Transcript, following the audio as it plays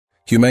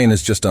Humane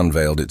has just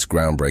unveiled its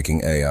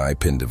groundbreaking AI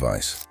pin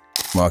device,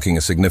 marking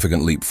a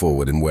significant leap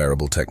forward in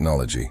wearable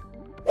technology.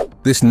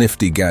 This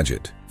nifty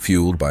gadget,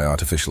 fueled by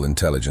artificial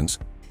intelligence,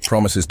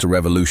 promises to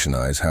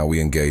revolutionize how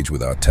we engage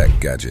with our tech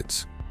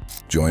gadgets.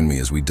 Join me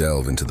as we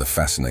delve into the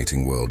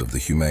fascinating world of the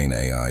Humane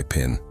AI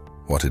pin,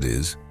 what it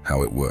is,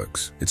 how it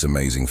works, its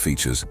amazing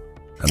features,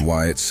 and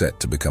why it's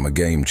set to become a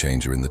game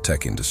changer in the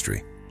tech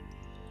industry.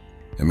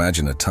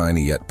 Imagine a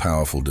tiny yet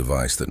powerful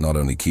device that not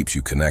only keeps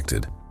you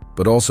connected,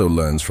 but also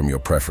learns from your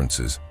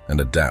preferences and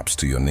adapts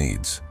to your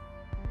needs.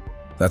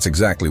 That's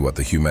exactly what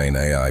the Humane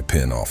AI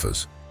pin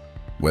offers.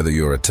 Whether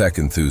you're a tech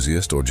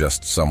enthusiast or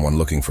just someone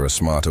looking for a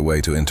smarter way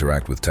to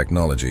interact with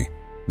technology,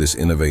 this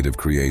innovative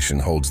creation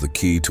holds the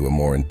key to a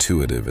more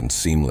intuitive and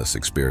seamless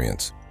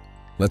experience.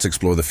 Let's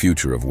explore the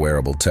future of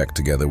wearable tech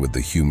together with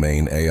the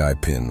Humane AI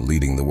pin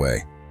leading the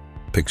way.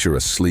 Picture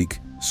a sleek,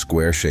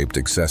 square-shaped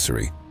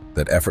accessory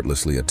that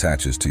effortlessly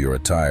attaches to your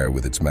attire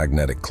with its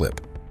magnetic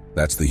clip.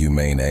 That's the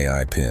Humane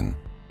AI pin.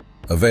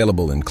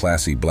 Available in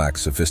classy black,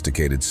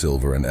 sophisticated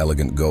silver, and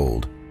elegant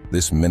gold,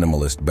 this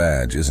minimalist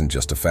badge isn't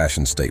just a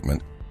fashion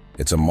statement,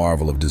 it's a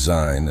marvel of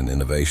design and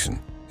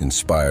innovation,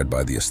 inspired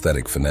by the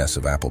aesthetic finesse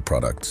of Apple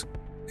products.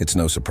 It's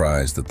no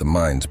surprise that the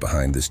minds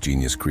behind this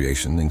genius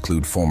creation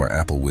include former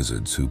Apple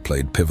wizards who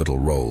played pivotal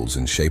roles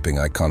in shaping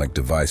iconic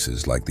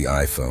devices like the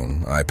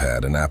iPhone,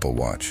 iPad, and Apple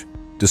Watch.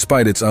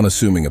 Despite its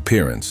unassuming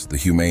appearance, the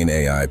Humane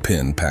AI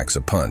pin packs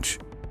a punch.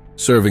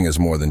 Serving as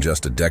more than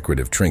just a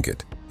decorative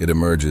trinket, it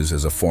emerges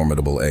as a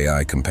formidable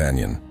AI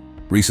companion.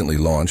 Recently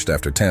launched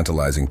after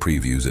tantalizing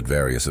previews at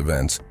various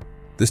events,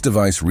 this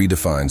device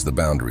redefines the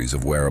boundaries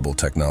of wearable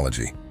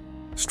technology.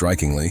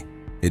 Strikingly,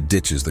 it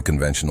ditches the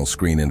conventional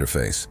screen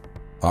interface,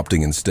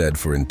 opting instead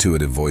for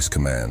intuitive voice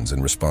commands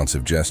and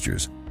responsive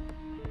gestures.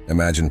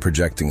 Imagine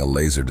projecting a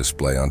laser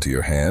display onto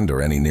your hand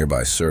or any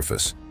nearby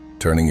surface,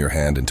 turning your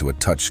hand into a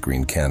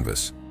touchscreen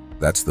canvas.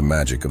 That's the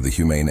magic of the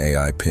Humane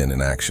AI pin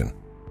in action.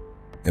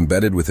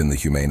 Embedded within the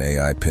Humane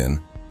AI pin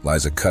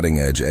lies a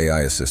cutting-edge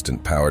AI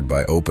assistant powered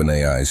by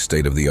OpenAI's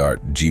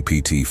state-of-the-art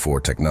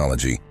GPT-4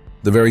 technology,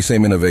 the very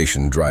same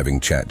innovation driving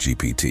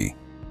ChatGPT.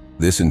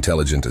 This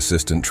intelligent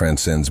assistant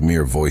transcends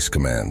mere voice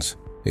commands.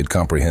 It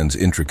comprehends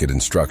intricate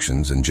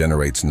instructions and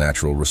generates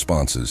natural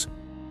responses,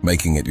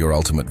 making it your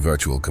ultimate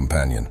virtual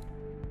companion.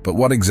 But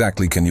what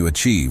exactly can you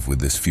achieve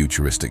with this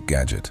futuristic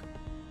gadget?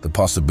 The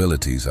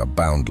possibilities are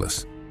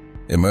boundless.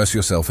 Immerse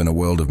yourself in a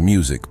world of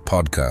music,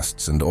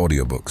 podcasts, and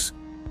audiobooks,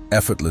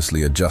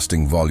 effortlessly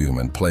adjusting volume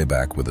and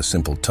playback with a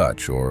simple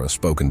touch or a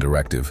spoken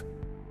directive.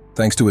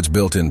 Thanks to its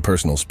built-in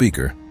personal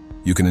speaker,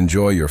 you can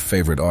enjoy your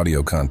favorite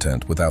audio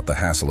content without the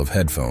hassle of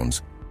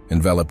headphones,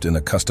 enveloped in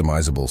a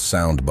customizable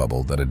sound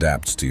bubble that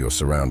adapts to your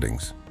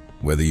surroundings.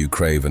 Whether you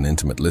crave an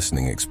intimate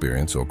listening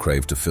experience or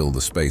crave to fill the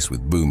space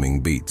with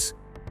booming beats,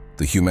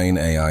 the Humane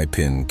AI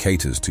pin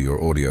caters to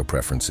your audio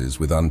preferences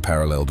with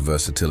unparalleled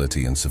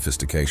versatility and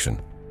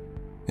sophistication.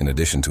 In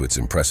addition to its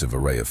impressive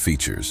array of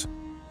features,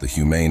 the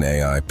Humane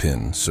AI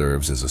pin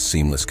serves as a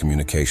seamless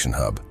communication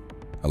hub,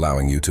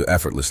 allowing you to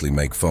effortlessly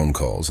make phone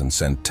calls and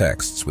send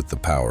texts with the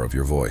power of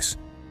your voice.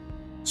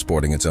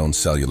 Sporting its own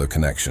cellular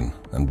connection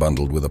and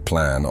bundled with a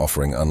plan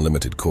offering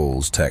unlimited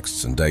calls,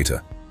 texts, and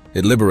data,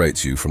 it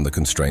liberates you from the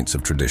constraints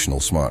of traditional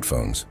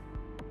smartphones.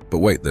 But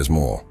wait, there's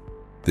more.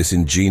 This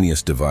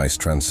ingenious device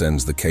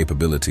transcends the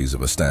capabilities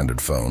of a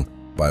standard phone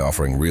by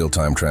offering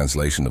real-time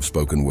translation of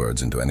spoken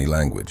words into any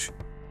language.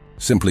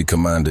 Simply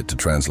command it to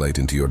translate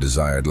into your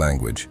desired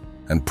language,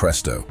 and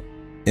presto,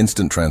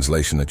 instant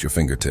translation at your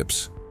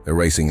fingertips,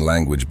 erasing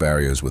language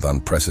barriers with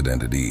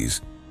unprecedented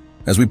ease.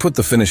 As we put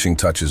the finishing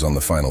touches on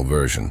the final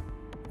version,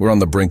 we're on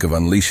the brink of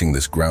unleashing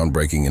this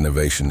groundbreaking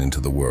innovation into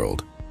the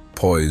world,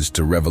 poised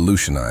to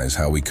revolutionize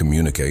how we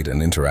communicate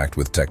and interact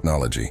with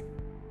technology.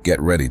 Get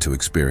ready to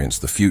experience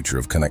the future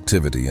of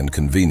connectivity and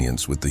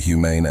convenience with the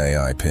Humane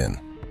AI pin.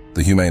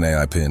 The Humane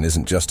AI pin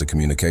isn't just a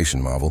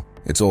communication marvel,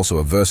 it's also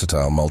a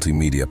versatile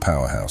multimedia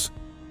powerhouse.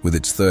 With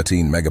its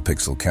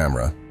 13-megapixel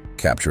camera,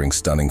 capturing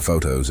stunning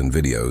photos and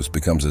videos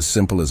becomes as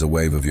simple as a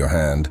wave of your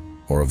hand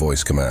or a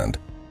voice command.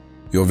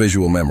 Your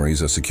visual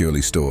memories are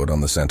securely stored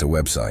on the center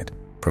website,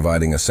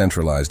 providing a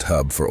centralized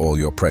hub for all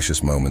your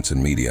precious moments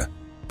in media.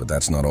 But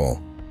that's not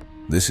all.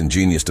 This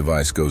ingenious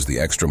device goes the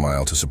extra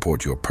mile to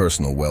support your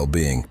personal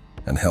well-being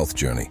and health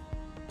journey.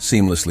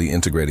 Seamlessly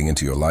integrating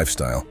into your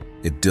lifestyle,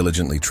 it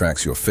diligently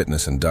tracks your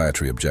fitness and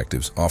dietary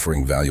objectives,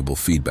 offering valuable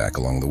feedback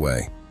along the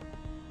way.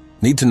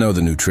 Need to know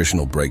the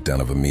nutritional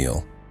breakdown of a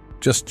meal?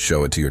 Just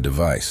show it to your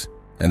device,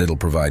 and it'll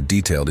provide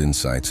detailed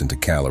insights into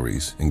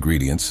calories,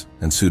 ingredients,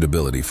 and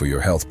suitability for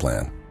your health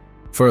plan.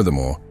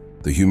 Furthermore,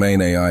 the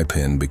Humane AI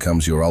pin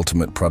becomes your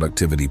ultimate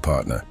productivity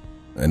partner,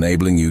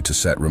 enabling you to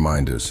set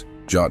reminders,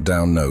 jot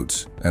down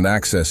notes, and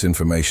access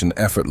information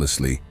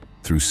effortlessly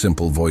through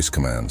simple voice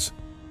commands.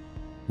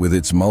 With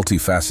its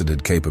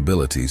multifaceted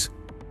capabilities,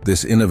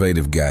 this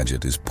innovative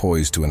gadget is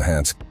poised to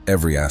enhance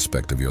every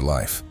aspect of your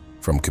life,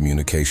 from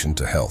communication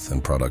to health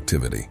and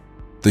productivity.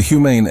 The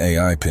Humane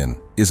AI pin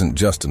isn't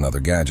just another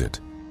gadget.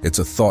 It's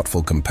a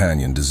thoughtful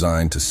companion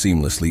designed to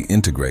seamlessly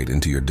integrate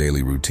into your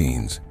daily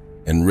routines,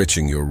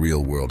 enriching your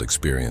real-world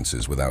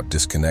experiences without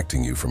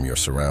disconnecting you from your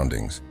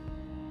surroundings.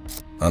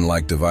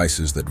 Unlike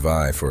devices that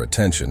vie for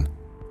attention,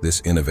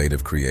 this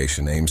innovative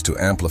creation aims to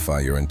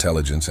amplify your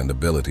intelligence and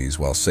abilities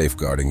while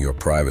safeguarding your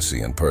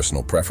privacy and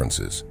personal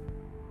preferences.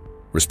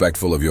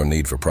 Respectful of your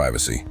need for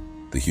privacy,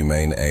 the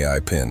Humane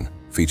AI pin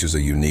features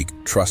a unique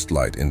trust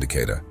light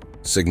indicator,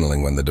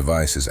 signaling when the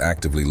device is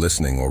actively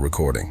listening or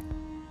recording.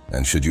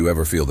 And should you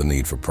ever feel the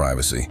need for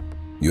privacy,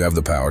 you have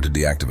the power to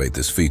deactivate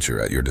this feature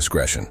at your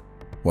discretion.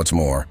 What's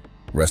more,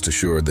 rest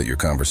assured that your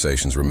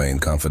conversations remain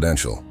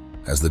confidential,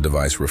 as the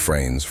device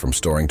refrains from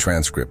storing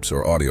transcripts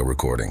or audio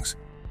recordings,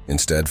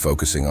 instead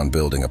focusing on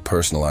building a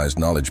personalized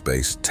knowledge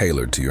base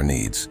tailored to your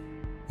needs.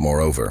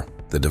 Moreover,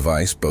 the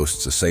device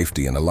boasts a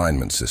safety and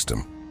alignment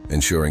system,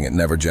 ensuring it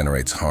never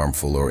generates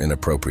harmful or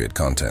inappropriate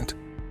content.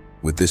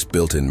 With this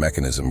built-in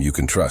mechanism, you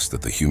can trust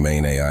that the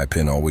Humane AI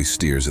pin always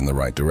steers in the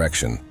right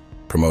direction,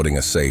 promoting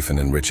a safe and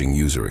enriching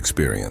user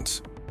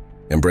experience.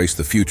 Embrace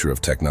the future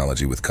of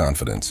technology with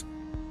confidence,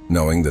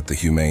 knowing that the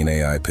Humane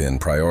AI pin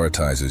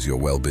prioritizes your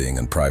well-being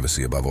and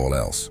privacy above all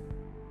else.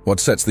 What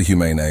sets the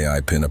Humane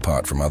AI pin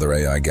apart from other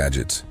AI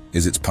gadgets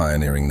is its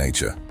pioneering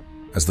nature.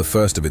 As the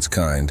first of its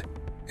kind,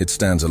 it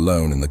stands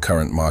alone in the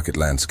current market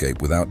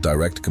landscape without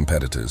direct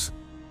competitors.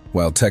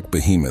 While tech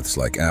behemoths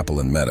like Apple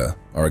and Meta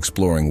are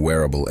exploring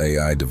wearable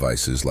AI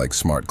devices like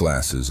smart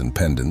glasses and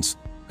pendants,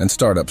 and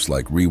startups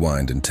like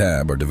Rewind and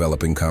Tab are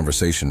developing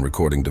conversation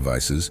recording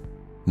devices,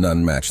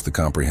 none match the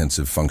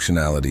comprehensive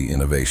functionality,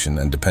 innovation,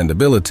 and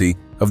dependability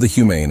of the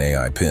Humane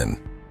AI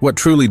pin. What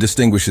truly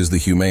distinguishes the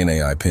Humane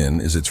AI pin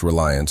is its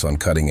reliance on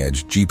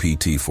cutting-edge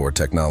GPT-4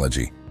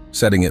 technology,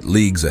 setting it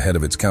leagues ahead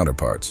of its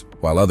counterparts.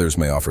 While others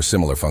may offer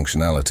similar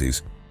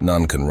functionalities,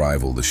 none can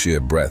rival the sheer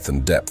breadth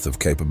and depth of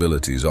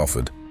capabilities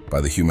offered by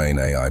the Humane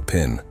AI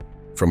pin.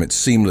 From its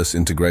seamless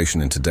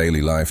integration into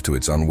daily life to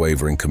its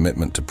unwavering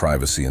commitment to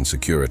privacy and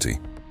security,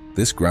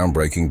 this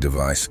groundbreaking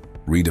device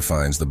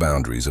redefines the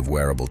boundaries of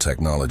wearable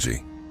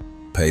technology,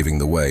 paving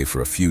the way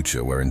for a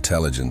future where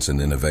intelligence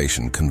and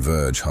innovation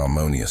converge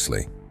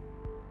harmoniously.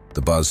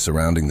 The buzz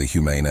surrounding the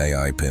Humane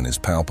AI pin is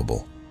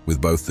palpable,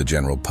 with both the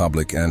general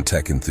public and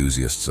tech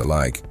enthusiasts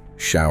alike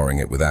showering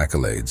it with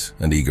accolades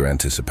and eager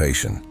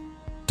anticipation.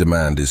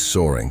 Demand is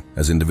soaring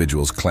as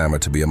individuals clamor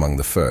to be among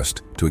the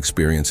first to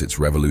experience its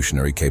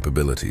revolutionary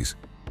capabilities.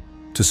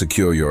 To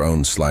secure your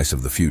own slice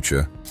of the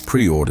future,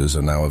 pre-orders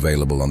are now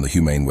available on the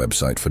Humane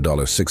website for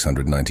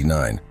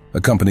 $699,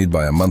 accompanied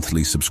by a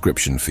monthly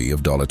subscription fee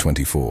of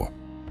 $24.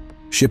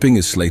 Shipping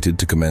is slated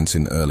to commence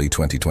in early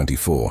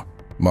 2024,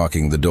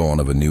 marking the dawn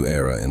of a new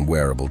era in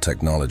wearable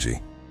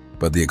technology.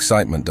 But the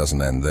excitement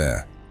doesn't end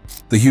there.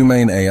 The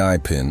Humane AI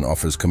pin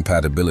offers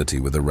compatibility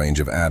with a range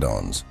of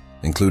add-ons,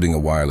 including a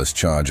wireless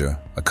charger,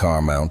 a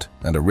car mount,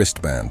 and a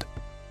wristband,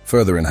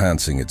 further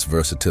enhancing its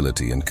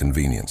versatility and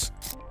convenience.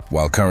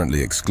 While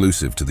currently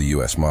exclusive to the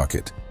US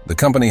market, the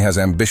company has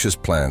ambitious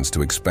plans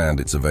to expand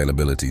its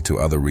availability to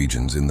other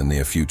regions in the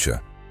near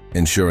future,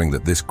 ensuring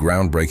that this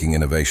groundbreaking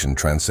innovation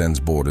transcends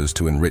borders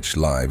to enrich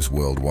lives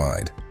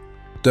worldwide.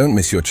 Don't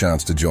miss your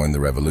chance to join the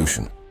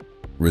revolution.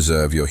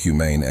 Reserve your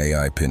Humane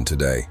AI pin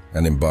today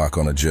and embark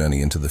on a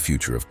journey into the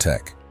future of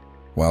tech.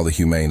 While the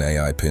Humane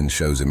AI pin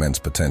shows immense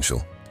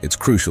potential, it's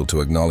crucial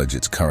to acknowledge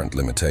its current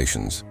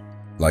limitations.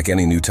 Like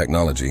any new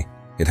technology,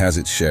 it has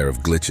its share of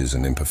glitches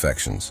and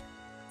imperfections.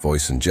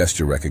 Voice and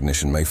gesture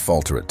recognition may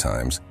falter at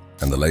times,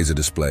 and the laser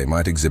display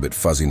might exhibit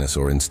fuzziness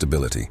or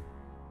instability.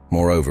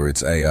 Moreover,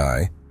 its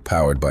AI,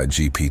 powered by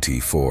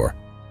GPT-4,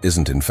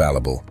 isn't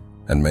infallible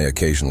and may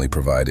occasionally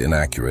provide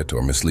inaccurate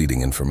or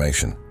misleading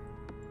information.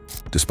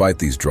 Despite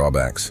these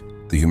drawbacks,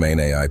 the Humane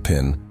AI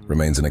pin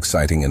remains an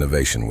exciting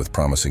innovation with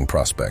promising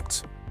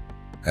prospects.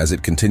 As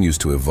it continues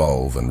to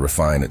evolve and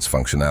refine its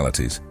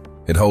functionalities,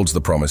 it holds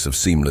the promise of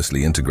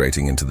seamlessly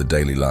integrating into the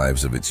daily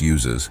lives of its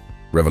users,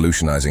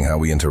 revolutionizing how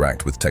we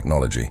interact with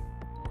technology.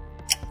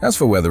 As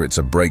for whether it's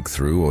a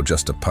breakthrough or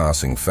just a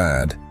passing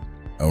fad,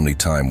 only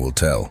time will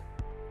tell.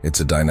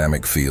 It's a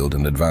dynamic field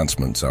and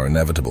advancements are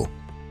inevitable.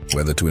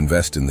 Whether to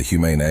invest in the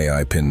Humane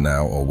AI pin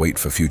now or wait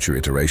for future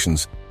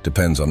iterations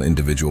depends on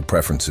individual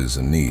preferences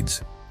and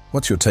needs.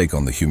 What's your take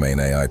on the Humane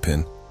AI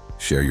pin?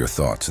 Share your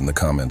thoughts in the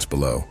comments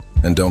below.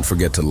 And don't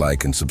forget to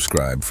like and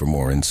subscribe for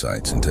more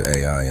insights into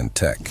AI and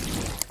tech.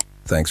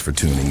 Thanks for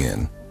tuning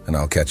in, and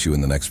I'll catch you in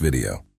the next video.